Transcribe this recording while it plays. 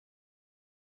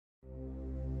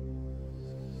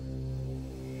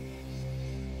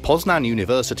Poznan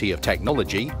University of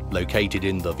Technology, located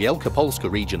in the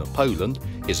Wielkopolska region of Poland,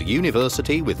 is a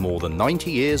university with more than 90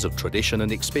 years of tradition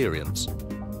and experience.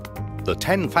 The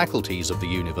 10 faculties of the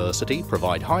university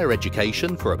provide higher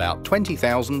education for about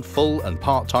 20,000 full and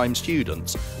part-time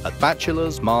students at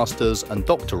bachelor's, master's and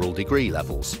doctoral degree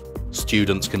levels.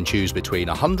 Students can choose between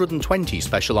 120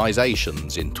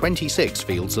 specializations in 26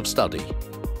 fields of study.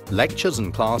 Lectures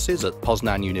and classes at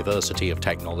Poznan University of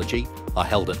Technology are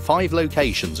held at 5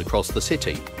 locations across the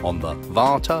city on the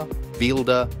Warta,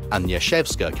 Wilda and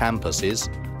Nieszewska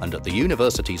campuses and at the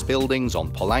university's buildings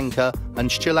on Polanka and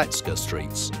Strzelecka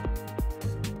streets.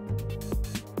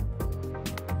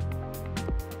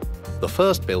 The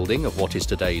first building of what is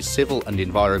today's Civil and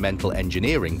Environmental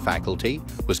Engineering faculty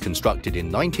was constructed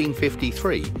in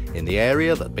 1953 in the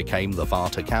area that became the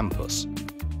Warta campus.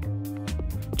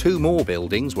 2 more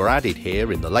buildings were added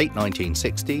here in the late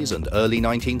 1960s and early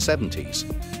 1970s.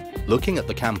 Looking at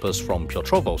the campus from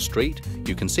Piotrowo Street,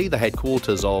 you can see the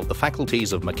headquarters of the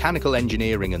faculties of Mechanical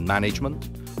Engineering and Management,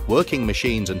 Working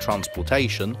Machines and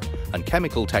Transportation, and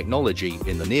Chemical Technology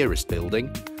in the nearest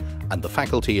building, and the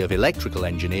Faculty of Electrical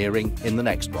Engineering in the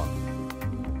next one.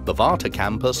 The Warta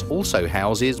campus also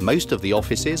houses most of the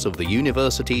offices of the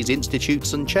university's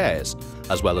institutes and chairs,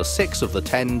 as well as 6 of the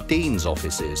 10 dean's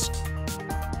offices.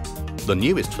 The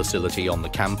newest facility on the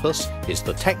campus is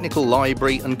the Technical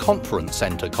Library and Conference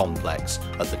Centre complex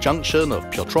at the junction of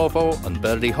Piotrowo and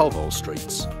Berdychowo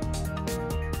streets.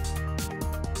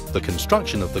 The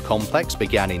construction of the complex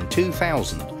began in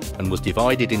 2000 and was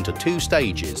divided into 2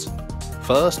 stages.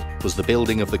 First was the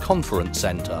building of the Conference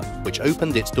Centre, which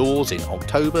opened its doors in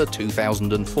October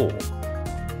 2004.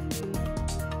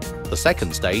 The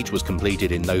second stage was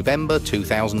completed in November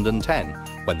 2010,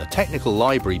 when the Technical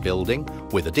Library building,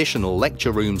 with additional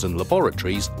lecture rooms and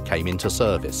laboratories, came into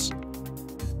service.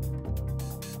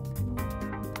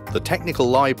 The Technical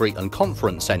Library and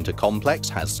Conference Centre complex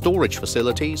has storage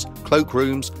facilities,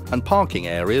 cloakrooms and parking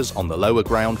areas on the lower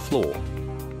ground floor.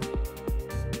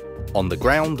 On the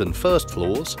ground and first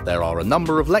floors, there are a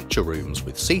number of lecture rooms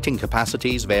with seating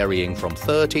capacities varying from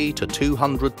 30 to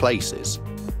 200 places.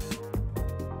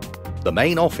 The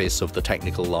main office of the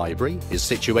Technical Library is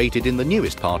situated in the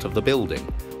newest part of the building,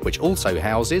 which also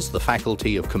houses the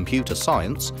Faculty of Computer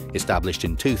Science, established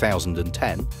in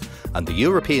 2010, and the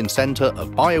European Centre of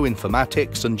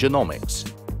Bioinformatics and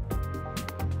Genomics.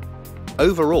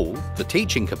 Overall, the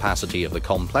teaching capacity of the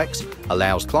complex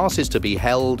allows classes to be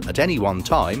held at any one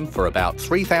time for about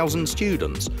 3,000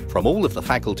 students from all of the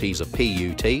faculties of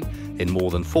PUT in more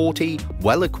than 40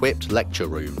 well-equipped lecture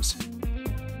rooms.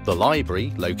 The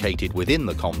library, located within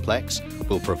the complex,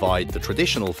 will provide the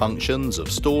traditional functions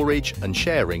of storage and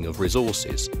sharing of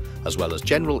resources, as well as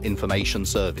general information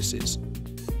services.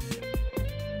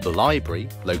 The library,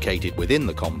 located within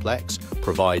the complex,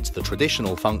 provides the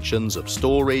traditional functions of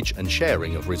storage and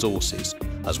sharing of resources,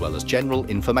 as well as general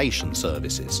information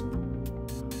services.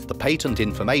 The Patent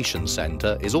Information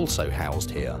Centre is also housed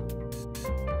here.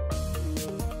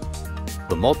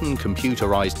 The modern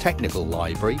computerized Technical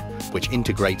Library, which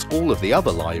integrates all of the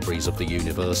other libraries of the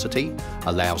university,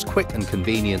 allows quick and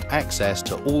convenient access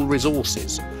to all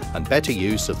resources and better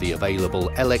use of the available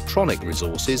electronic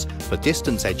resources for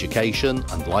distance education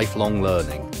and lifelong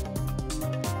learning.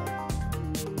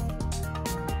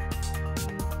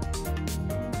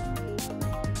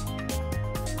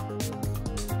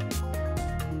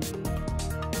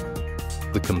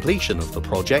 The completion of the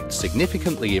project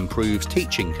significantly improves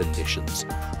teaching conditions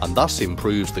and thus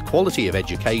improves the quality of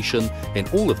education in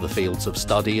all of the fields of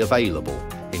study available,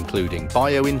 including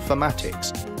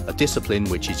bioinformatics, a discipline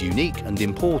which is unique and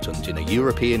important in a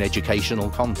European educational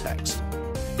context.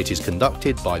 It is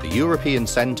conducted by the European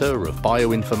Centre of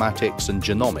Bioinformatics and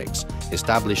Genomics,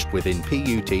 established within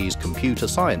PUT's Computer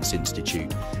Science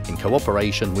Institute in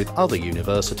cooperation with other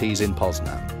universities in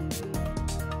Poznan.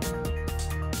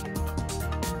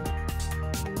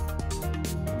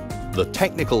 The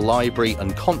Technical Library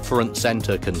and Conference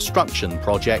Centre construction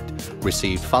project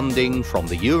received funding from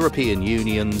the European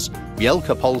Union's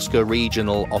Wielkopolska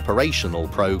Regional Operational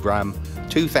Programme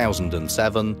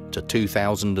 2007 to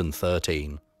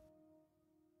 2013.